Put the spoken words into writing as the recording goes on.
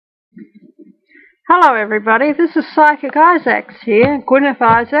Hello everybody, this is Psychic Isaacs here, Gwyneth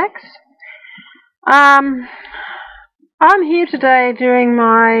Isaacs. I'm here today doing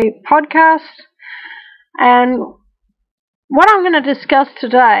my podcast, and what I'm going to discuss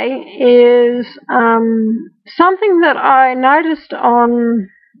today is something that I noticed on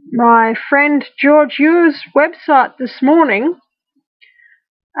my friend George Yu's website this morning.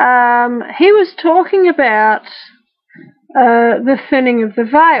 He was talking about the thinning of the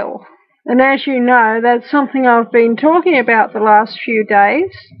veil. And as you know, that's something I've been talking about the last few days.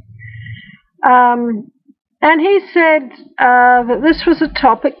 And he said that this was a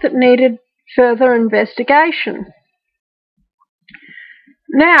topic that needed further investigation.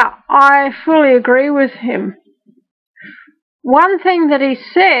 Now, I fully agree with him. One thing that he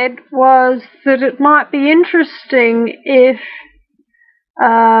said was that it might be interesting if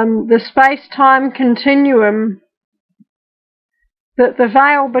the space-time continuum, that the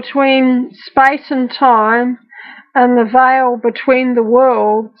veil between space and time and the veil between the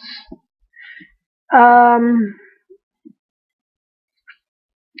worlds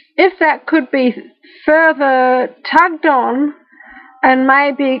if that could be further tugged on and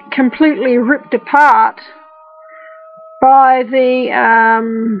maybe completely ripped apart by the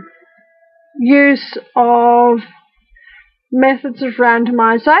use of methods of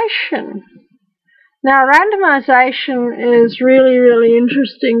randomization. Now, randomization is really, really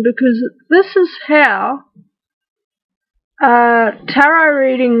interesting because this is how tarot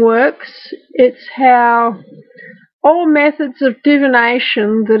reading works. It's how all methods of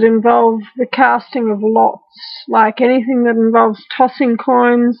divination that involve the casting of lots, like anything that involves tossing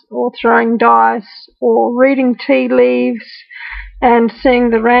coins or throwing dice or reading tea leaves and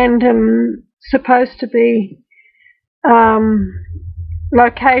seeing the random, supposed to be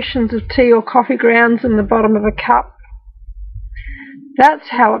locations of tea or coffee grounds in the bottom of a cup. That's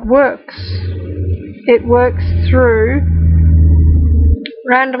how it works. It works through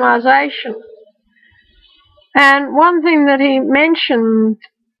randomization. And one thing that he mentioned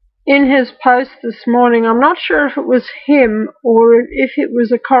in his post this morning, I'm not sure if it was him or if it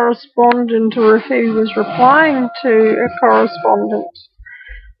was a correspondent or if he was replying to a correspondent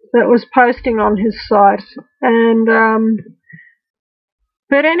that was posting on his site.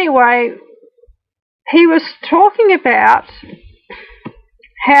 But anyway, he was talking about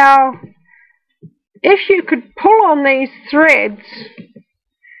how if you could pull on these threads,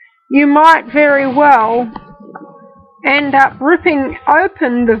 you might very well end up ripping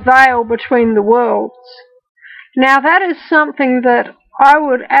open the veil between the worlds. Now, that is something that I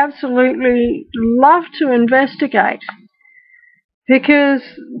would absolutely love to investigate, because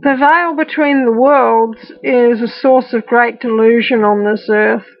the veil between the worlds is a source of great delusion on this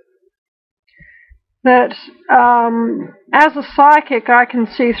earth. That as a psychic, I can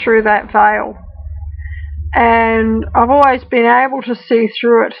see through that veil. And I've always been able to see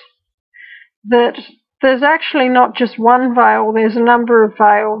through it. That there's actually not just one veil, there's a number of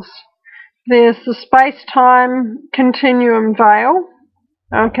veils. There's the space-time continuum veil,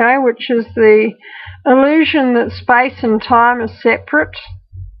 okay, which is the illusion that space and time are separate,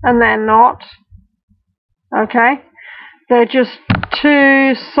 and they're not, okay? They're just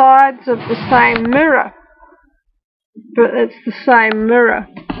two sides of the same mirror, but it's the same mirror.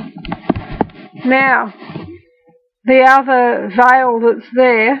 Now, the other veil that's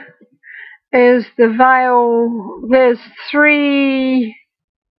there is the veil,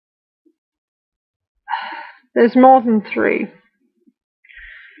 there's more than three.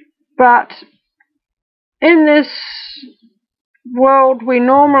 But in this world, we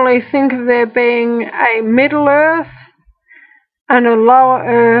normally think of there being a middle earth and a lower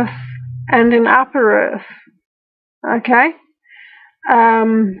earth and an upper earth. Okay?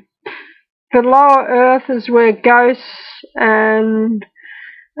 The lower earth is where ghosts and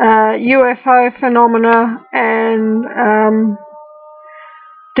UFO phenomena and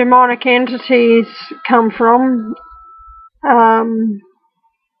demonic entities come from.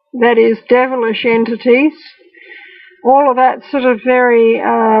 That is, devilish entities. All of that sort of very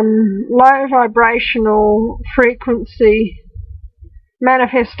low vibrational frequency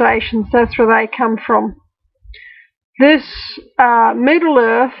manifestations, that's where they come from. This Middle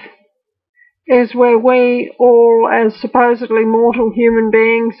Earth is where we all, as supposedly mortal human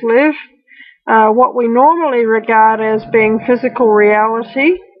beings, live. What we normally regard as being physical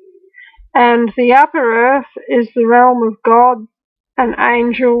reality. And the Upper Earth is the realm of God and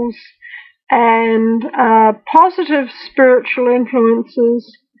angels and positive spiritual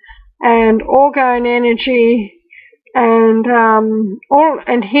influences and orgone energy and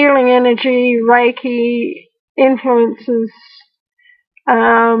healing energy, Reiki influences,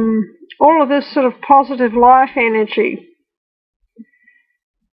 all of this sort of positive life energy.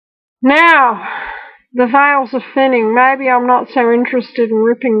 Now, the veils are thinning. Maybe I'm not so interested in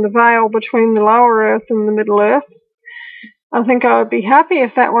ripping the veil between the lower earth and the middle earth. I think I would be happy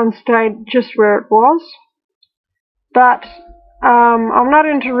if that one stayed just where it was. But I'm not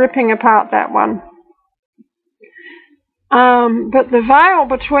into ripping apart that one. But the veil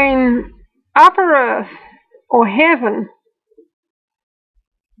between upper earth or heaven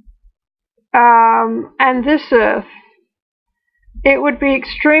and this earth, it would be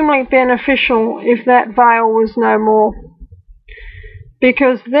extremely beneficial if that veil was no more,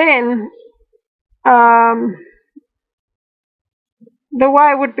 because then the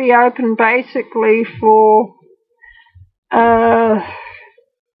way would be open basically for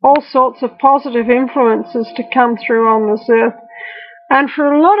all sorts of positive influences to come through on this earth, and for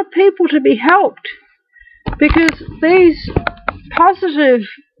a lot of people to be helped, because these positive,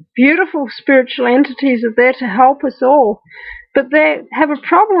 beautiful spiritual entities are there to help us all. But they have a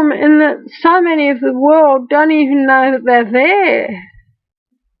problem in that so many of the world don't even know that they're there.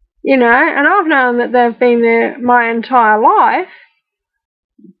 You know, and I've known that they've been there my entire life.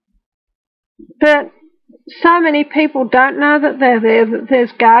 But so many people don't know that they're there, that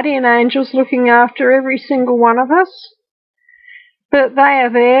there's guardian angels looking after every single one of us. But they are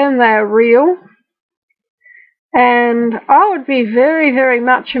there and they are real. And I would be very, very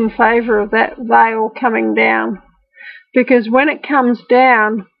much in favour of that veil coming down. Because when it comes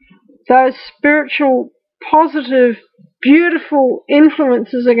down, those spiritual, positive, beautiful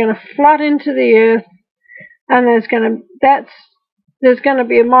influences are going to flood into the earth, and there's going to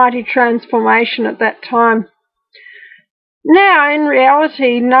be a mighty transformation at that time. Now, in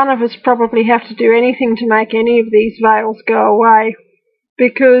reality, none of us probably have to do anything to make any of these veils go away,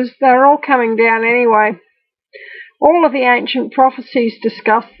 because they're all coming down anyway. All of the ancient prophecies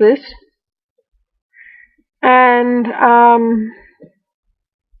discuss this. And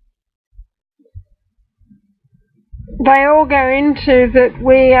they all go into that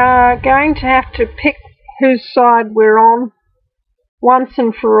we are going to have to pick whose side we're on once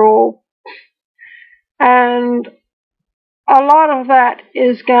and for all. And a lot of that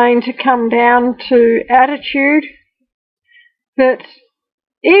is going to come down to attitude, that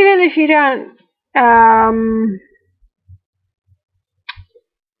even if you don't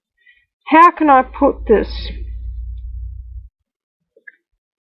how can I put this?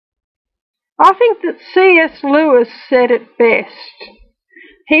 I think that C.S. Lewis said it best.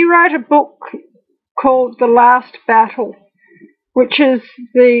 He wrote a book called The Last Battle, which is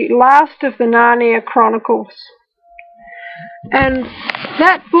the last of the Narnia Chronicles. And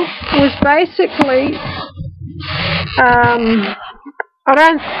that book was basically,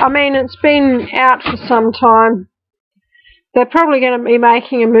 it's been out for some time. They're probably going to be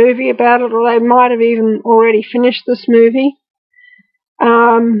making a movie about it, or they might have even already finished this movie.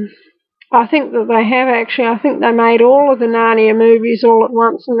 I think that they have actually. I think they made all of the Narnia movies all at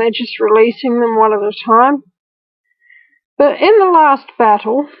once, and they're just releasing them one at a time. But in The Last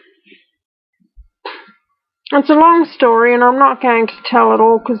Battle, it's a long story, and I'm not going to tell it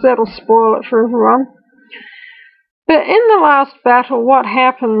all because that'll spoil it for everyone. But in The Last Battle, what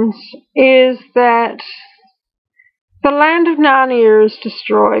happens is that the land of Narnia is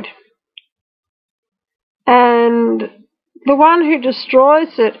destroyed. And the one who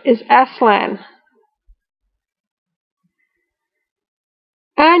destroys it is Aslan.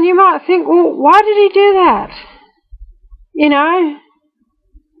 And you might think, well, why did he do that? You know,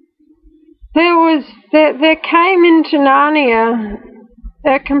 there came into Narnia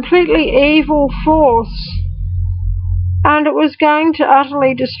a completely evil force, and it was going to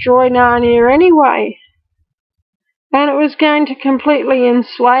utterly destroy Narnia anyway. And it was going to completely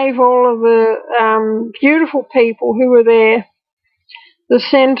enslave all of the beautiful people who were there, the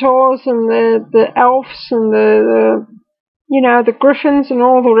centaurs and the elves and the griffins and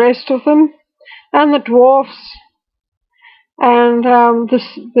all the rest of them, and the dwarfs, and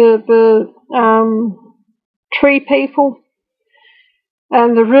the tree people,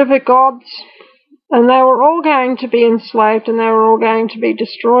 and the river gods, and they were all going to be enslaved, and they were all going to be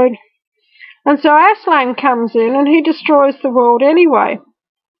destroyed. And so Aslan comes in and he destroys the world anyway.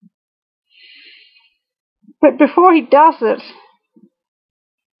 But before he does it,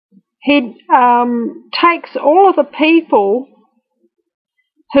 he takes all of the people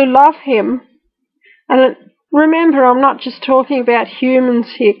who love him, and remember, I'm not just talking about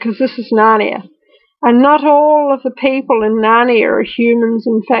humans here, because this is Narnia. And not all of the people in Narnia are humans.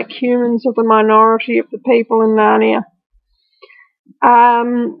 In fact, humans are the minority of the people in Narnia.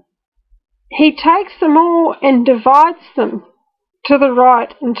 He takes them all and divides them to the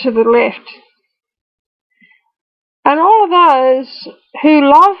right and to the left. And all of those who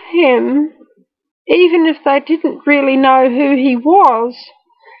love him, even if they didn't really know who he was,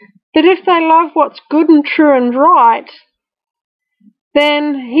 that if they love what's good and true and right,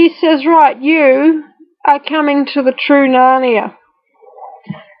 then he says, right, you are coming to the true Narnia.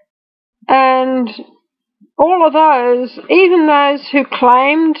 And all of those, even those who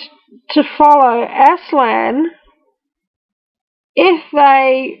claimed to follow Aslan, if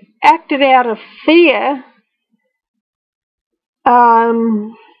they acted out of fear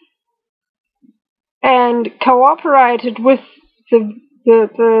and cooperated with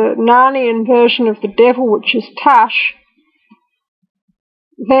the Narnian version of the devil, which is Tush,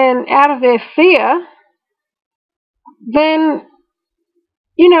 then out of their fear, then,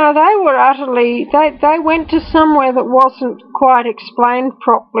 you know, they were utterly, they went to somewhere that wasn't quite explained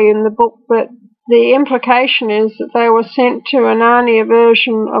properly in the book, but the implication is that they were sent to a Narnia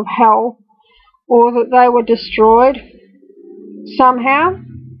version of hell, or that they were destroyed somehow.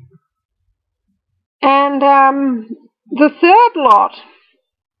 And the third lot,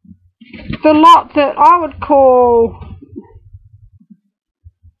 the lot that I would call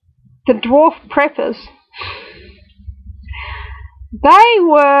the dwarf preppers, they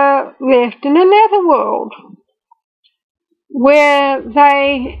were left in a netherworld where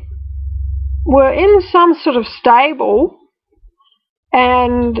they were in some sort of stable,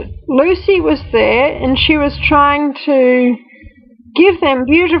 and Lucy was there, and she was trying to give them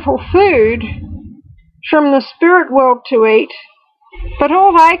beautiful food from the spirit world to eat, but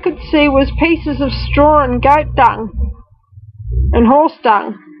all they could see was pieces of straw and goat dung and horse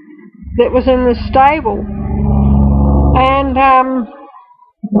dung that was in the stable. And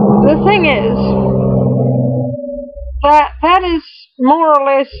the thing is that is more or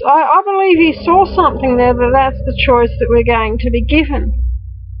less, I believe he saw something there, that that's the choice that we're going to be given.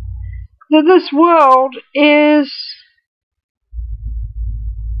 That this world is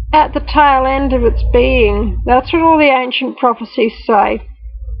at the tail end of its being. That's what all the ancient prophecies say.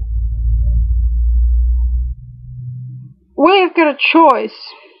 We've got a choice,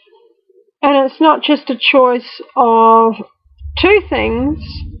 and it's not just a choice of two things,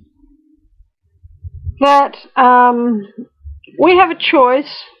 that we have a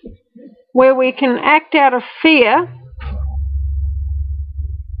choice where we can act out of fear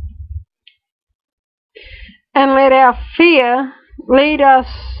and let our fear lead us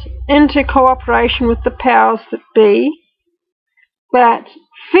into cooperation with the powers that be. That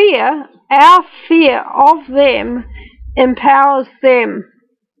fear, our fear of them, empowers them.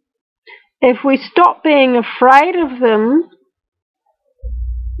 If we stop being afraid of them,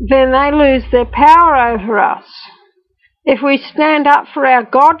 then they lose their power over us. If we stand up for our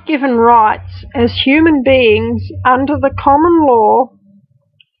God-given rights as human beings under the common law,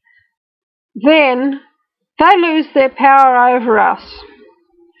 then they lose their power over us,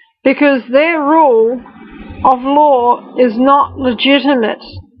 because their rule of law is not legitimate.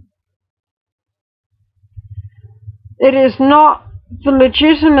 It is not the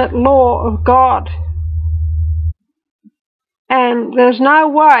legitimate law of God. And there's no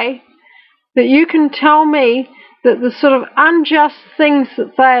way that you can tell me that the sort of unjust things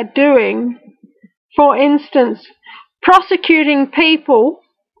that they are doing, for instance, prosecuting people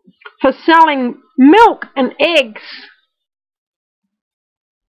for selling milk and eggs.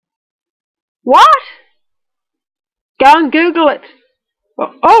 What? Go and Google it.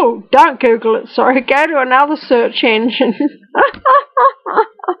 Oh, don't Google it, sorry. Go to another search engine.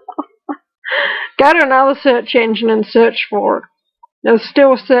 Go to another search engine and search for it. There's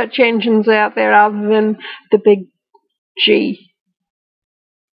still search engines out there other than the big G.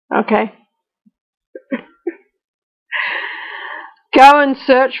 Okay. Go and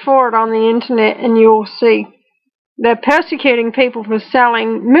search for it on the internet and you'll see. They're persecuting people for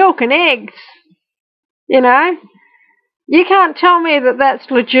selling milk and eggs. You know? You can't tell me that that's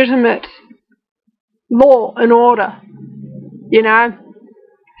legitimate law and order. You know?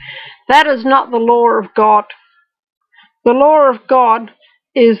 That is not the law of God. The law of God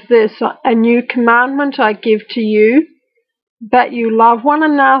is this: a new commandment I give to you, that you love one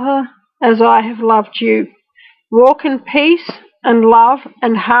another as I have loved you. Walk in peace and love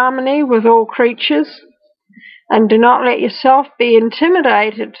and harmony with all creatures, and do not let yourself be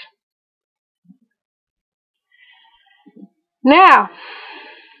intimidated. Now,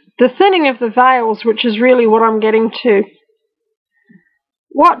 the thinning of the veils, which is really what I'm getting to.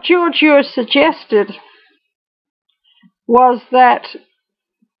 What George Ure suggested was that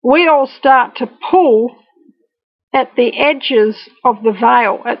we all start to pull at the edges of the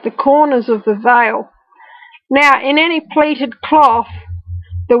veil, at the corners of the veil, Now, in any pleated cloth,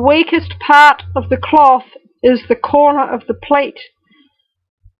 the weakest part of the cloth is the corner of the pleat.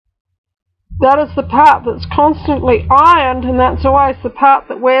 That is the part that's constantly ironed, and that's always the part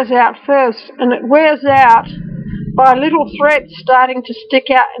that wears out first. And it wears out by little threads starting to stick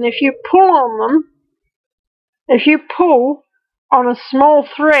out. And if you pull on them, if you pull on a small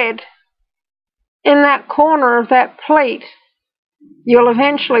thread in that corner of that pleat, you'll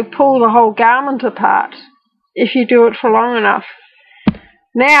eventually pull the whole garment apart if you do it for long enough.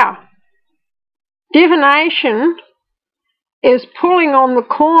 Now, divination is pulling on the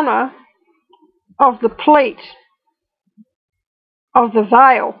corner of the pleat of the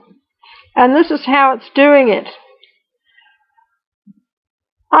veil, and this is how it's doing it.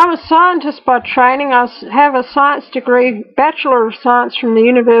 I'm a scientist by training. I have a science degree, Bachelor of Science from the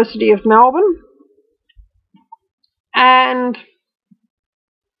University of Melbourne, and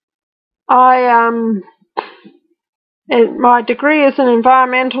my degree is in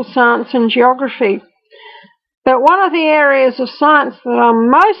environmental science and geography. But one of the areas of science that I'm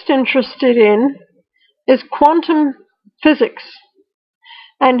most interested in is quantum physics.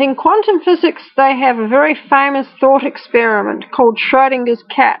 And in quantum physics, they have a very famous thought experiment called Schrodinger's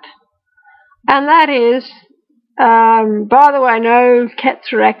cat. And that is, by the way, no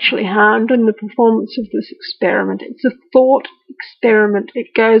cats are actually harmed in the performance of this experiment. It's a thought experiment.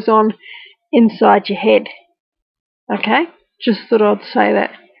 It goes on inside your head. Okay? Just thought I'd say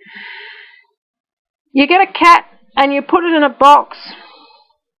that. You get a cat and you put it in a box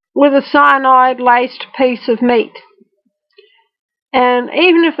with a cyanide-laced piece of meat. And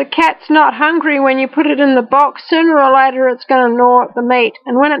even if the cat's not hungry when you put it in the box, sooner or later it's going to gnaw at the meat.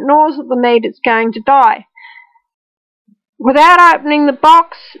 And when it gnaws at the meat, it's going to die. Without opening the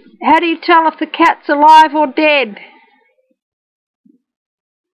box, how do you tell if the cat's alive or dead?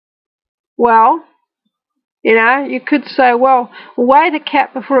 Well, you know, you could say, well, weigh the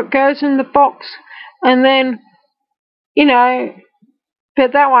cat before it goes in the box, and then, you know,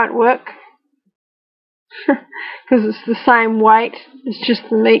 but that won't work. Because it's the same weight, it's just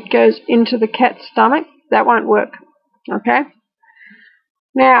the meat goes into the cat's stomach. That won't work. Okay?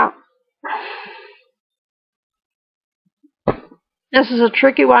 Now, this is a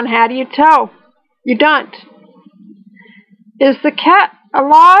tricky one. How do you tell? You don't. Is the cat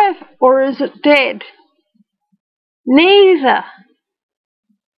alive or is it dead? Neither.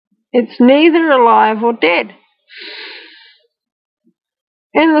 It's neither alive or dead.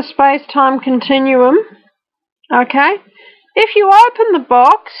 In the space-time continuum, okay, if you open the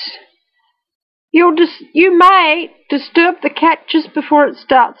box, you may disturb the cat just before it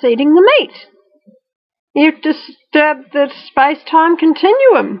starts eating the meat. You've disturbed the space-time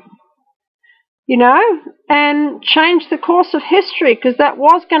continuum, you know, and changed the course of history, because that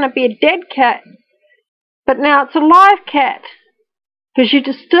was going to be a dead cat, but now it's a live cat, because you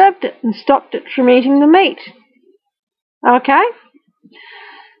disturbed it and stopped it from eating the meat. Okay?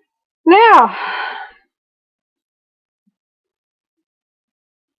 Now,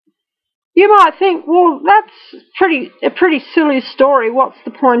 you might think, well, that's a pretty silly story. What's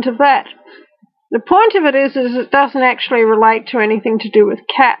the point of that? The point of it is it doesn't actually relate to anything to do with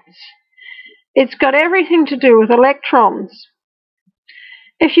cats. It's got everything to do with electrons.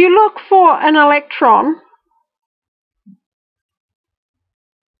 If you look for an electron,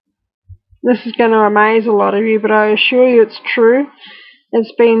 this is going to amaze a lot of you, but I assure you it's true.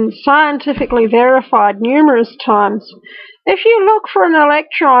 It's been scientifically verified numerous times. If you look for an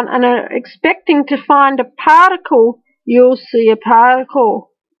electron and are expecting to find a particle, you'll see a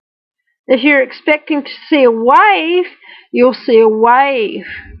particle. If you're expecting to see a wave, you'll see a wave.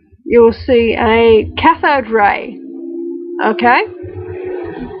 You'll see a cathode ray. Okay?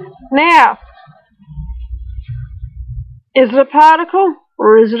 Now, is it a particle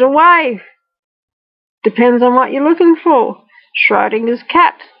or is it a wave? Depends on what you're looking for. Schrodinger's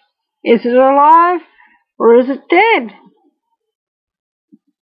cat. Is it alive or is it dead?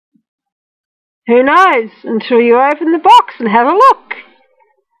 Who knows until you open the box and have a look.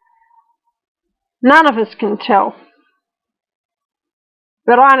 None of us can tell.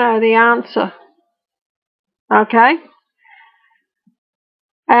 But I know the answer. Okay?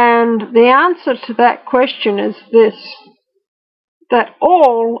 And the answer to that question is this, that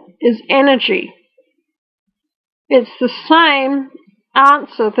all is energy. It's the same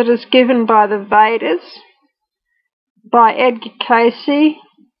answer that is given by the Vedas, by Edgar Cayce,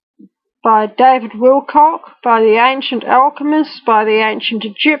 by David Wilcock, by the ancient alchemists, by the ancient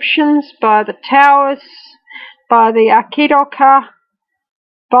Egyptians, by the Taoists, by the Akidoka,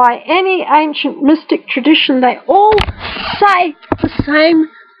 by any ancient mystic tradition. They all say the same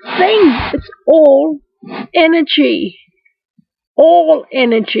thing. It's all energy, all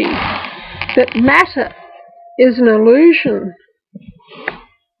energy, that matter is an illusion.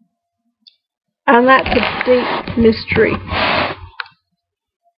 And that's a deep mystery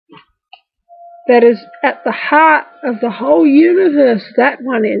that is at the heart of the whole universe. That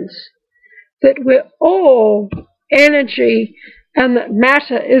one is that we're all energy and that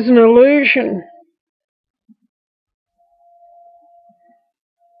matter is an illusion.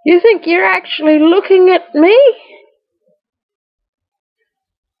 You think you're actually looking at me?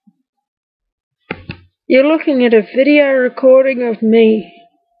 You're looking at a video recording of me.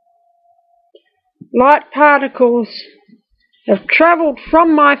 Light particles have travelled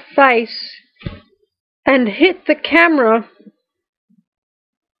from my face and hit the camera,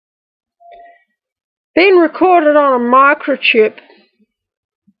 been recorded on a microchip,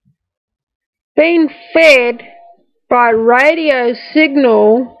 been fed by radio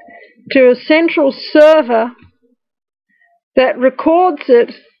signal to a central server that records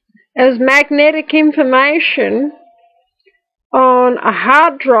it as magnetic information on a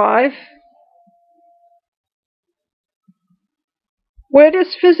hard drive. Where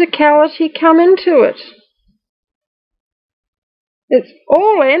does physicality come into it? It's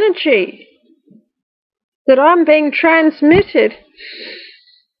all energy that I'm being transmitted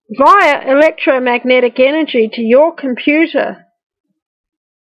via electromagnetic energy to your computer.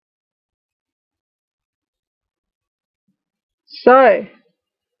 So,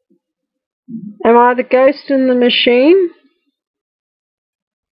 am I the ghost in the machine?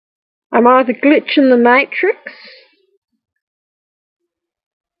 Am I the glitch in the matrix?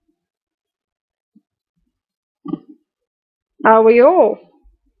 Are we all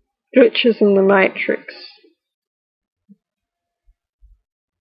glitches in the matrix?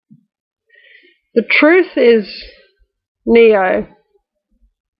 The truth is, Neo,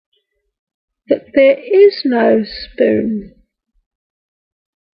 that there is no spoon.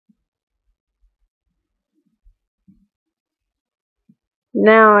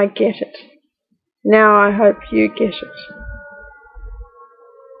 Now I get it. Now I hope you get it.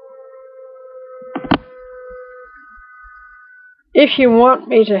 If you want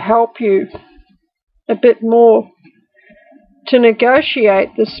me to help you a bit more to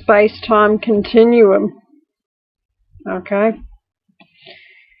negotiate the space-time continuum, okay,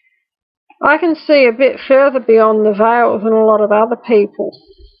 I can see a bit further beyond the veil than a lot of other people.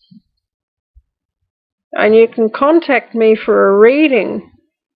 And you can contact me for a reading.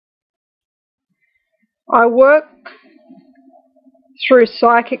 I work through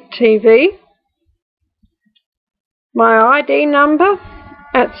Psychic TV. My ID number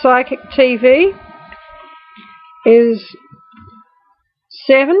at Psychic TV is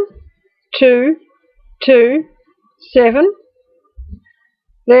 7227.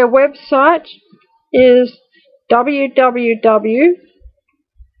 Their website is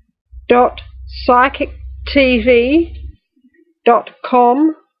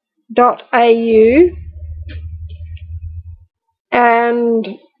www.psychictv.com.au, and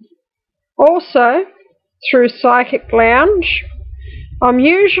also through Psychic Lounge. I'm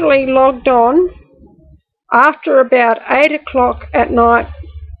usually logged on after about 8 o'clock at night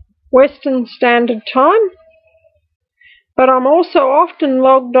Western Standard Time, but I'm also often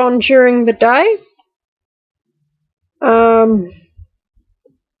logged on during the day.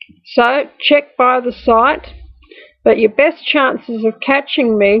 So check by the site, but your best chances of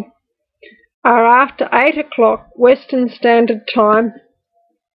catching me are after 8 o'clock Western Standard Time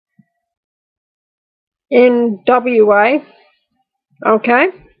in WA,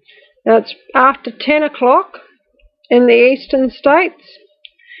 okay? That's after 10 o'clock in the eastern states,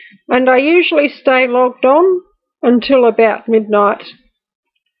 and I usually stay logged on until about midnight.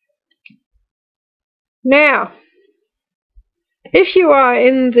 Now, if you are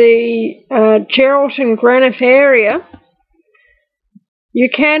in the Geraldton Greenock area, you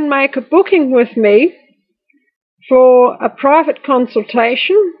can make a booking with me for a private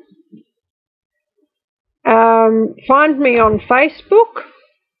consultation. Find me on Facebook.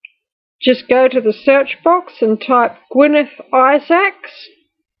 Just go to the search box and type Gwyneth Isaacs,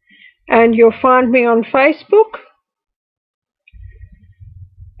 and you'll find me on Facebook.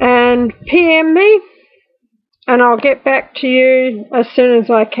 And PM me, and I'll get back to you as soon as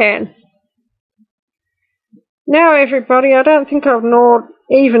I can. Now everybody, I don't think I've gnawed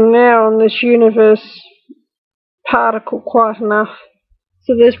even now on this universe particle quite enough.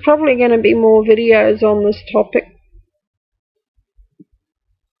 So there's probably going to be more videos on this topic.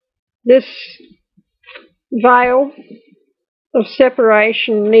 This veil of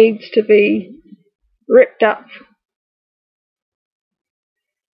separation needs to be ripped up.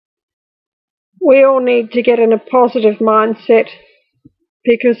 we all need to get in a positive mindset,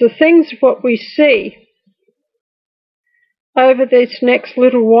 because the things what we see over this next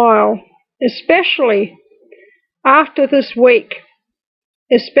little while, especially after this week,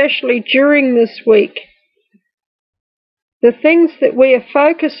 especially during this week, the things that we are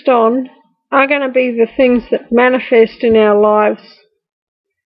focused on are going to be the things that manifest in our lives.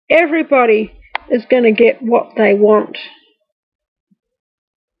 Everybody is going to get what they want.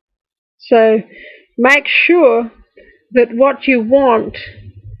 So make sure that what you want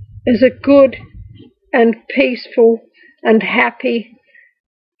is a good and peaceful and happy,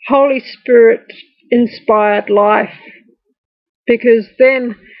 Holy Spirit inspired life, because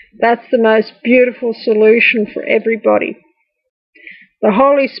then that's the most beautiful solution for everybody. The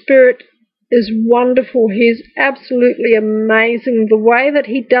Holy Spirit is wonderful. He's absolutely amazing. The way that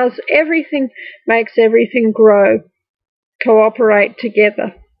he does everything makes everything grow, cooperate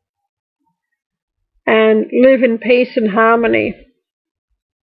together, and live in peace and harmony.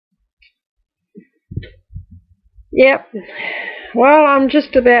 Yep. Well, I'm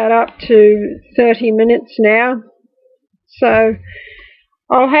just about up to 30 minutes now, so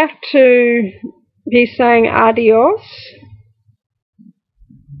I'll have to be saying adios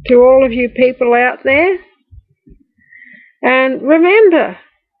to all of you people out there. And remember,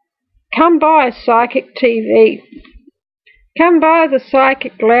 come by Psychic TV. Come by the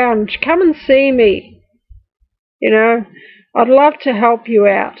Psychic Lounge. Come and see me. You know, I'd love to help you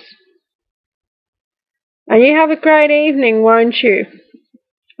out. And you have a great evening, won't you?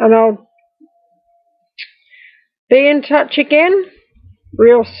 And I'll be in touch again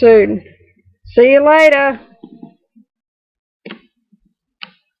real soon. See you later.